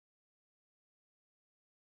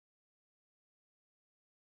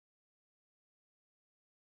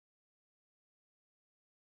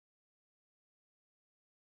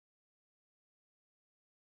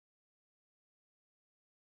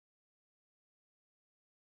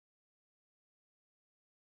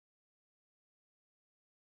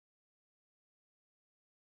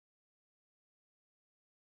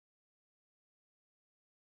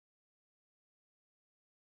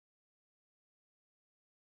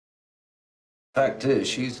Fact is,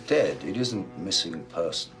 she's dead. It isn't missing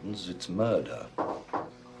persons, it's murder.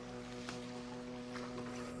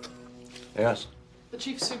 Yes? The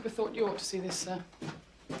Chief Super thought you ought to see this, sir.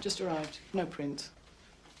 Just arrived. No print.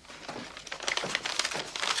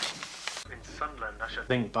 In Sunderland, I should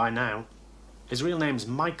think by now. His real name's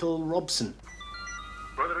Michael Robson.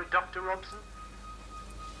 Brother of Dr. Robson?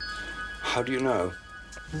 How do you know?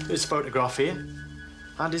 His photograph here.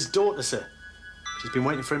 And his daughter, sir. She's been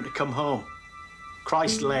waiting for him to come home.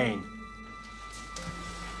 Christ Lane.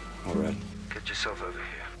 All right. Get yourself over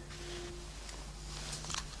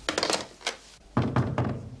here.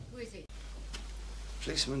 Who is he?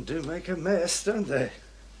 Policemen do make a mess, don't they?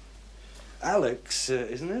 Alex,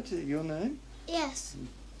 isn't it, your name? Yes.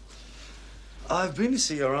 I've been to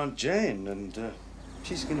see your Aunt Jane, and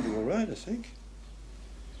she's going to be all right, I think.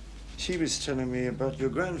 She was telling me about your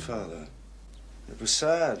grandfather. It was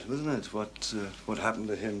sad, wasn't it, what happened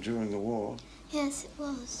to him during the war? Yes, it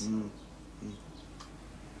was.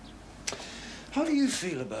 How do you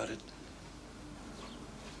feel about it?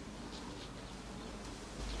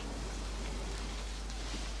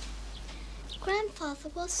 Grandfather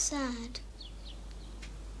was sad.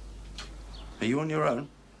 Are you on your own?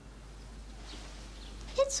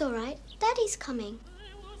 It's all right. Daddy's coming.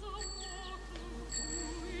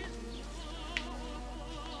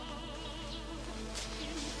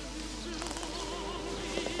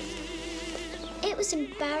 It was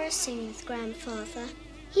embarrassing with Grandfather.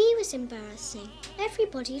 He was embarrassing.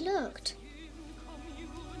 Everybody looked.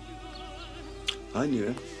 I knew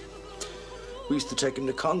him. We used to take him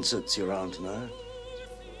to concerts, your aunt and I.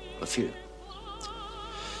 A few.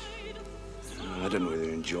 I don't know whether he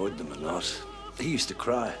enjoyed them or not. He used to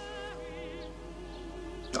cry.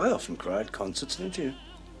 I often cry at concerts, don't you?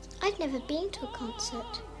 I'd never been to a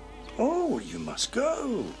concert. Oh, you must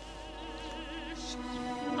go.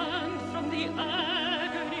 And from the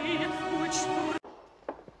agony which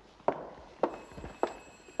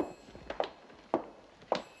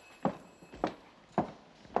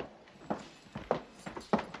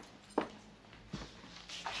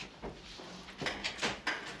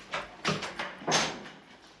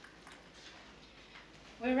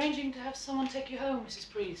We're arranging to have someone take you home, Mrs.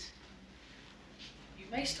 Preece. You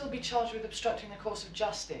may still be charged with obstructing the course of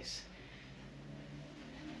justice.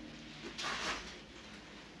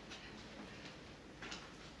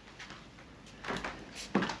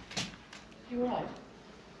 You all right?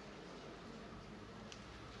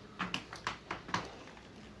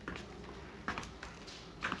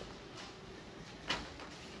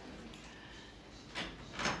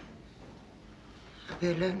 I'll be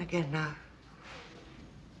alone again now,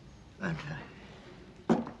 won't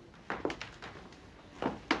I?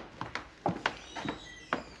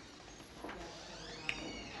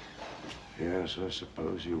 Yes, I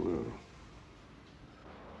suppose you will.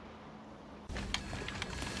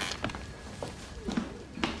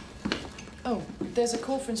 Oh, there's a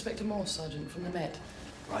call for Inspector Morse, Sergeant, from the Met.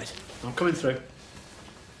 Right, I'm coming through.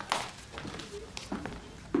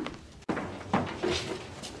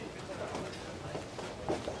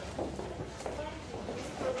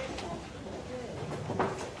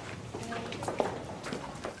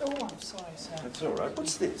 Oh, I'm sorry, sir. That's all right.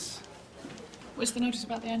 What's this? What's the notice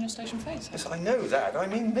about the annual station fair, sir? Yes, I know that. I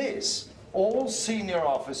mean this. All senior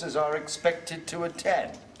officers are expected to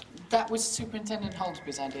attend. That was Superintendent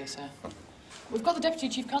Holdsby's idea, sir. We've got the Deputy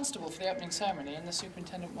Chief Constable for the opening ceremony, and the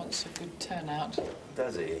Superintendent wants a good turnout.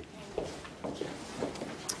 Does he?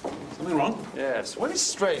 Something wrong? Yes. When is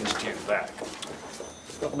Strange due back?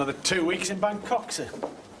 Got another 2 weeks in Bangkok, sir.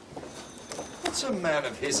 What's a man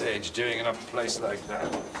of his age doing in a place like that?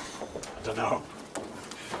 I don't know.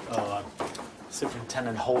 Oh,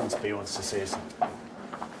 Superintendent Holdsby wants to see us.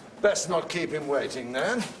 Best not keep him waiting,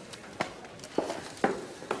 then.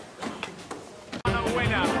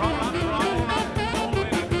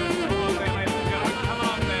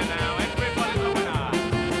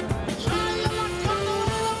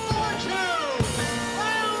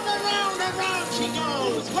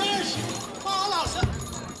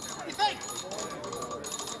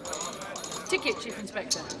 Ticket, Chief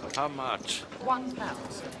Inspector. How much? £1.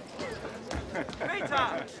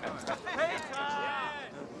 Peter!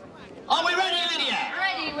 Are we ready, Lydia?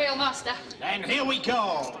 Ready, Wheelmaster. Then here we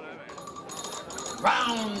go.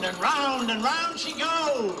 Round and round and round she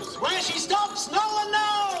goes. Where she stops, no one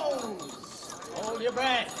knows. Hold your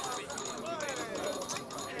breath.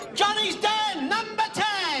 Johnny's Den, number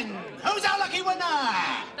 10. Who's our lucky winner?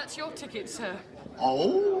 That's your ticket, sir.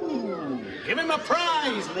 Oh, give him a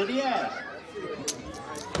prize, Lydia.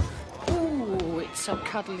 Ooh, it's a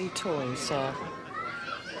cuddly toy, sir.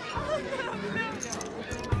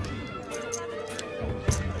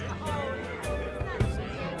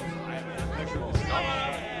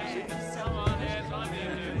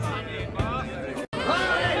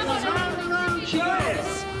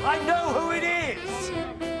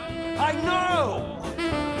 I know!